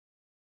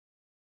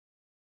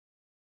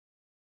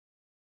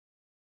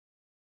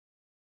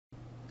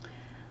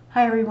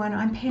Hi everyone,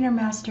 I'm Painter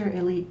Master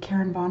Elite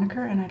Karen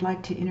Bonaker, and I'd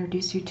like to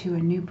introduce you to a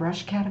new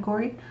brush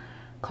category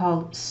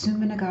called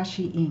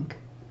Suminagashi ink.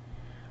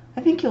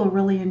 I think you'll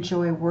really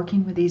enjoy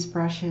working with these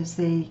brushes.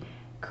 They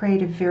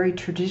create a very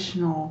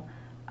traditional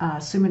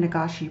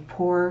Suminagashi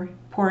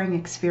pouring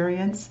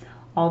experience.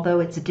 Although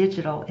it's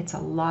digital, it's a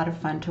lot of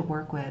fun to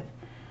work with.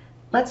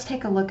 Let's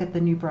take a look at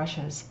the new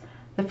brushes.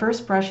 The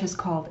first brush is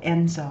called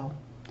Enzo.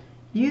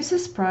 Use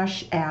this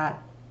brush at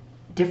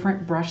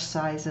different brush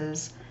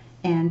sizes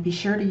and be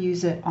sure to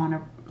use it on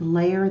a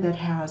layer that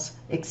has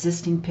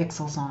existing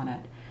pixels on it.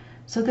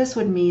 So this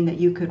would mean that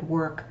you could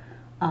work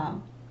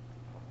on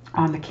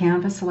the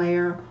canvas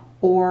layer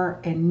or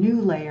a new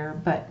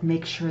layer, but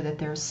make sure that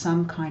there's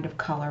some kind of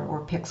color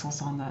or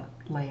pixels on the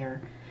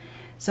layer.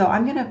 So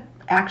I'm going to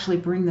actually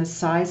bring the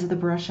size of the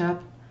brush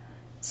up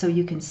so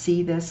you can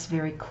see this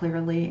very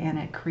clearly, and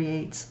it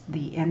creates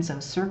the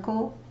Enzo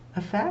circle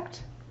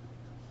effect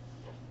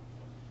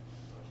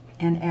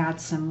and add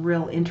some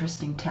real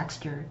interesting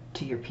texture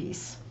to your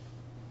piece.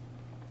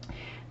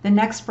 The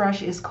next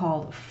brush is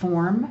called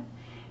Form,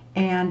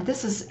 and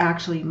this is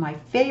actually my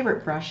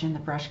favorite brush in the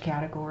brush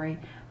category.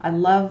 I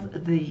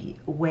love the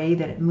way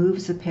that it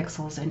moves the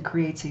pixels and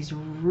creates these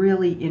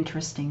really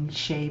interesting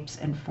shapes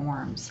and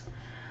forms.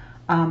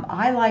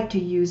 I like to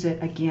use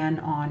it again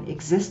on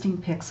existing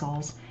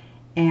pixels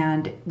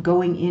and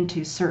going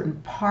into certain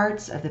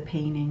parts of the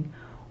painting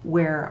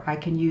where I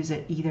can use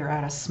it either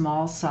at a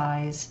small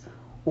size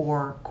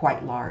or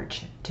quite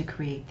large to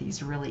create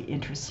these really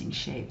interesting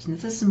shapes. And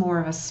this is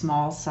more of a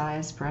small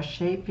size brush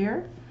shape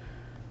here.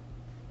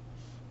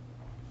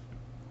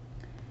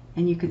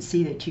 And you can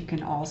see that you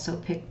can also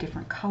pick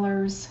different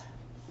colors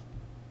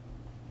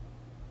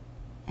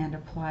and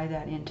apply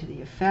that into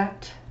the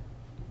effect.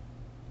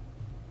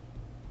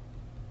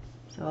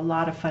 So a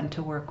lot of fun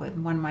to work with.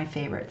 One of my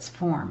favorites,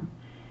 Form.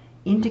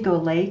 Indigo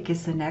Lake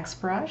is the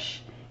next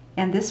brush,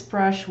 and this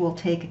brush will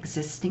take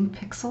existing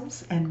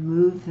pixels and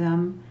move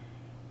them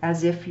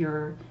as if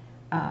you're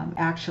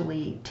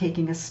actually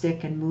taking a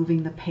stick and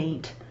moving the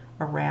paint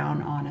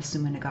around on a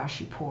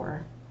Suminagashi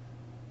pour.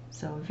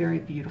 So a very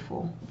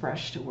beautiful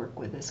brush to work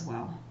with as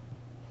well.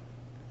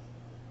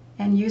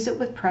 And use it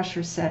with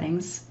pressure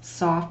settings.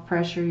 Soft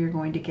pressure, you're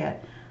going to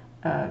get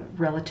a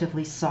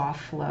relatively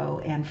soft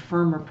flow, and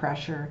firmer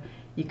pressure,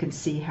 you can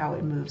see how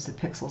it moves the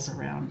pixels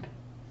around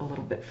a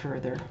little bit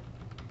further.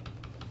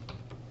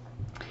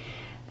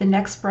 The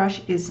next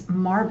brush is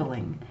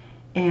Marbling.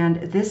 And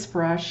this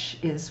brush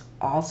is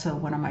also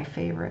one of my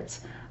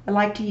favorites. I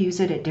like to use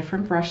it at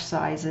different brush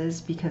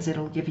sizes because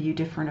it'll give you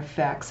different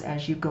effects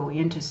as you go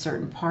into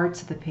certain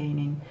parts of the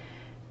painting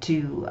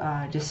to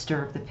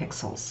disturb the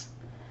pixels.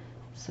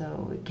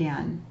 So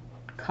again,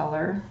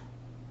 color.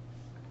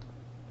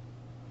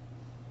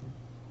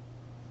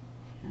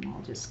 And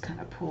I'll just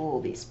kind of pull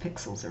these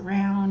pixels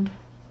around.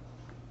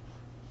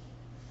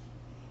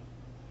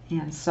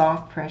 And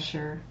soft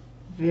pressure,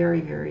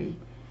 very, very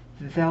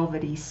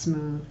velvety,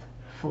 smooth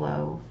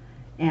flow,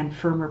 and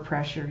firmer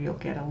pressure, you'll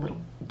get a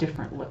little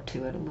different look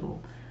to it, a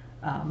little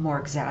more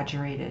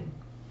exaggerated.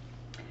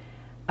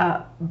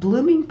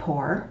 Blooming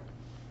Pour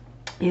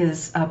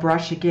is a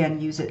brush, again,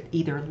 use it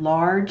either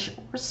large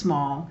or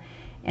small,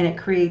 and it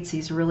creates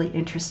these really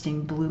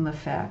interesting bloom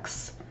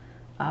effects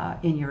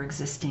in your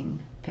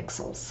existing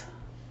pixels,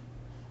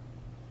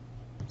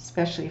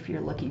 especially if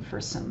you're looking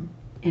for some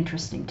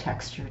interesting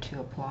texture to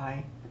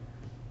apply.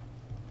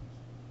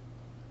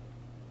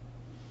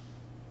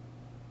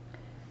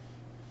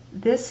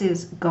 This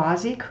is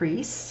Gauzy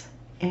Crease,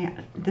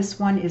 and this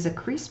one is a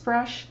crease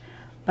brush,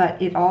 but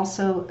it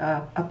also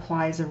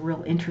applies a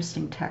real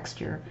interesting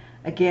texture.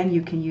 Again,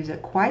 you can use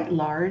it quite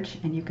large,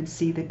 and you can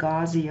see the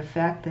gauzy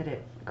effect that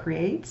it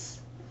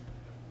creates,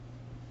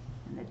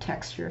 and the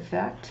texture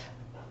effect.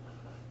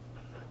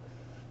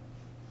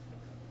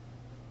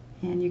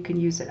 And you can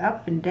use it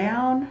up and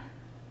down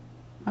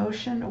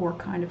motion or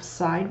kind of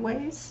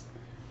sideways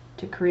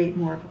to create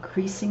more of a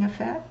creasing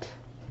effect.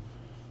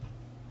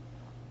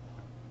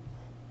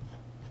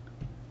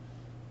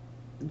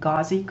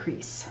 Gauzy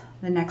Crease.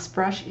 The next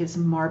brush is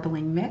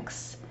Marbling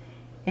Mix,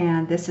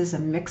 and this is a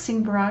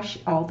mixing brush,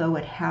 although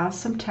it has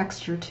some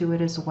texture to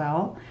it as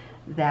well,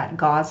 that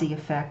gauzy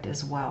effect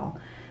as well.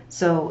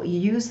 So you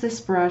use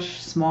this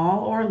brush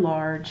small or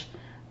large,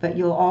 but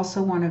you'll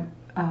also want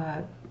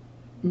to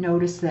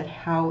notice that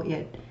how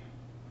it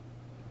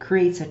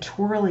creates a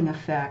twirling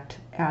effect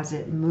as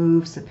it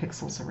moves the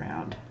pixels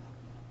around.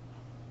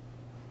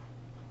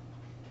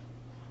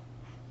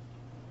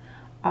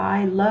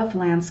 I love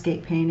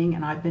landscape painting,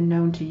 and I've been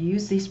known to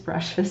use these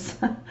brushes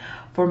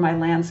for my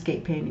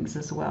landscape paintings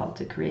as well,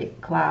 to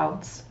create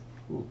clouds,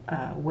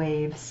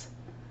 waves.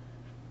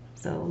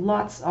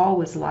 So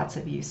always lots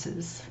of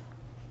uses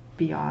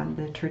beyond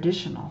the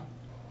traditional.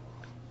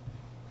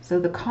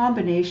 So the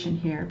combination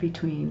here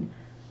between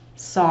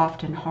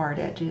soft and hard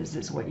edges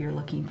is what you're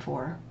looking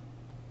for.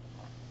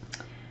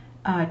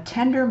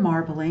 Tender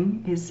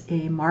Marbling is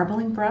a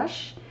marbling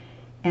brush.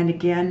 And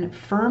again,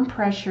 firm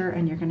pressure,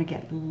 and you're going to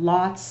get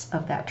lots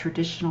of that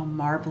traditional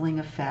marbling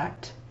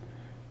effect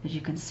as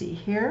you can see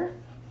here.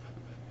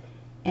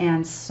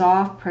 And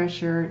soft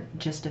pressure,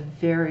 just a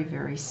very,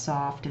 very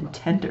soft and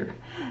tender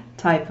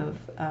type of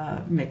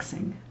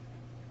mixing.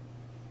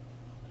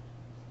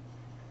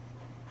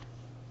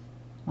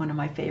 One of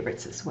my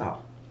favorites as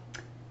well.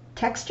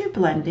 Texture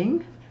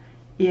blending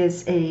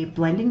is a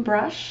blending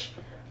brush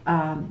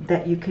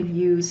that you can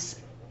use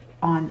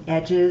on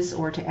edges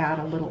or to add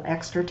a little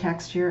extra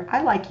texture.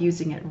 I like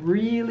using it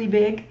really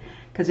big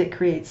because it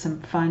creates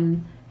some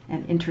fun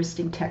and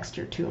interesting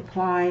texture to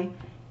apply,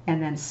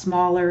 and then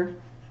smaller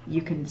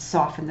you can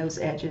soften those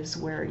edges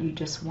where you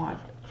just want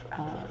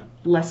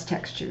less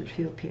texture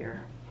to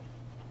appear.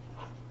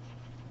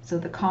 So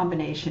the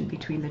combination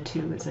between the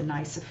two is a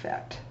nice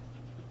effect.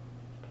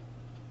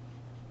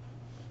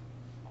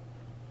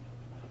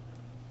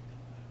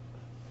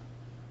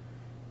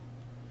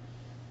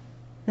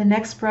 The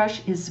next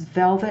brush is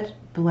Velvet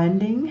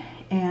Blending,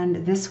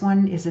 and this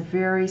one is a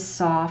very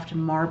soft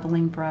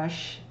marbling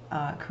brush.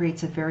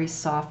 Creates a very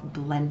soft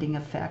blending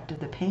effect of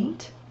the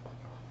paint.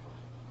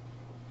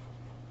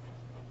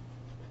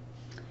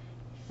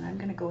 I'm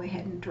going to go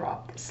ahead and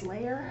drop this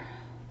layer.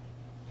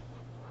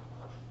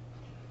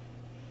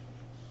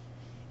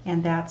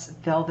 And that's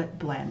Velvet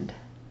Blend.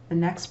 The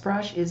next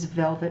brush is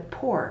Velvet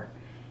Pour,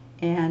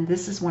 and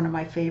this is one of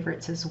my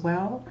favorites as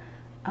well.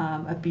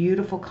 A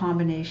beautiful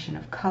combination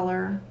of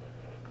color.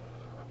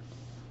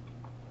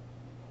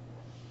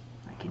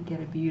 I can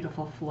get a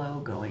beautiful flow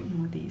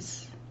going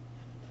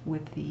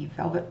with the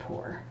Velvet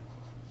Pour.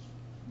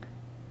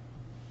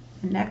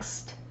 The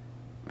next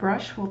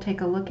brush we'll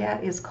take a look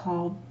at is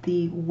called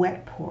the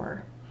Wet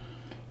Pour,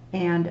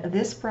 and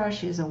this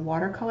brush is a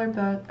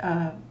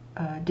watercolor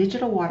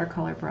digital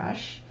watercolor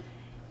brush,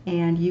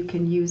 and you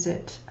can use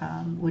it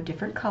with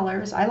different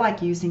colors. I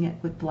like using it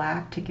with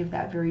black to give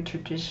that very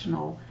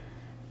traditional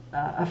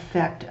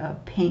effect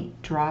of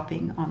paint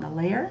dropping on the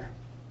layer.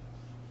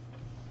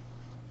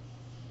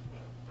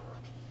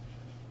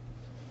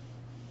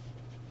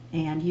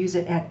 And use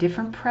it at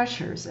different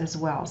pressures as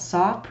well.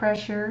 Soft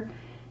pressure,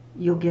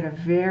 you'll get a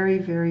very,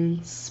 very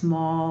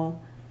small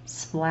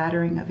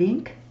splattering of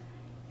ink,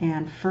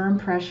 and firm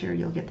pressure,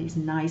 you'll get these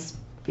nice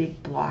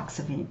big blocks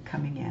of ink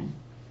coming in.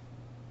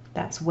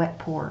 That's Wet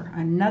Pour,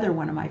 another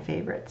one of my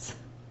favorites.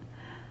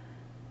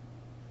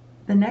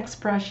 The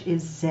next brush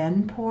is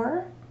Zen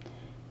Pour,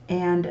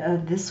 and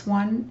this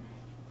one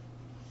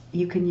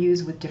you can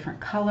use with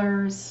different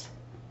colors.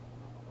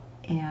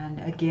 And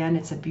again,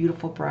 it's a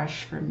beautiful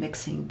brush for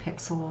mixing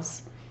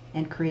pixels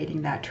and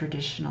creating that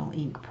traditional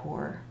ink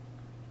pour.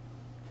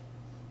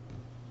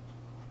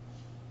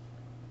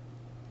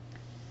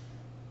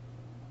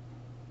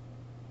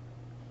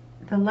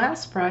 The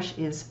last brush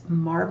is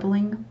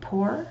Marbling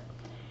Pour,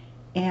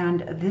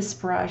 and this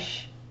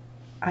brush,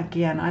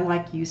 again, I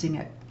like using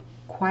it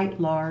quite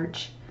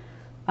large.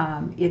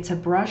 It's a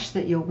brush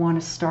that you'll want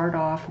to start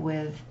off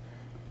with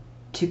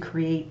to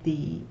create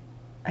the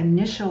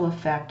initial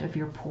effect of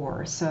your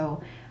pour.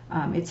 So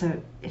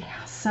it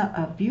has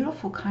a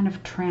beautiful kind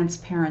of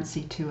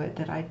transparency to it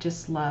that I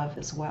just love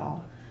as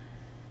well.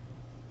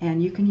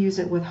 And you can use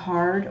it with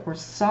hard or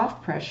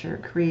soft pressure.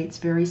 It creates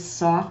very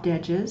soft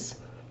edges,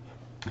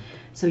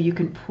 so you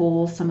can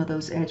pull some of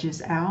those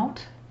edges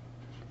out.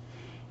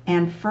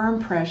 And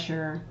firm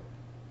pressure,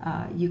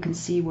 you can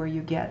see where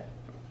you get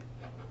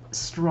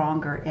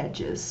stronger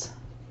edges.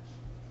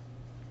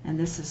 And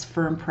this is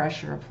firm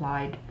pressure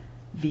applied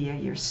via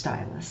your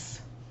stylus.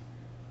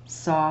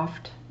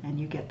 Soft, and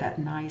you get that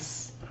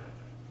nice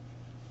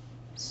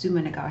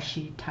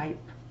Suminagashi type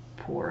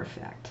pour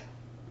effect.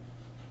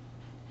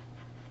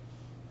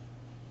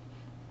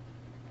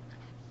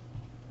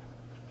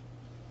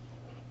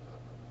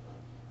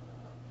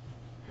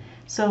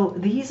 So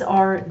these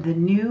are the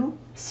new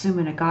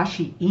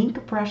Suminagashi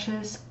ink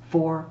brushes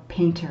for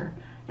Painter,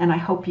 and I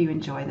hope you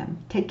enjoy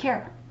them. Take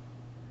care.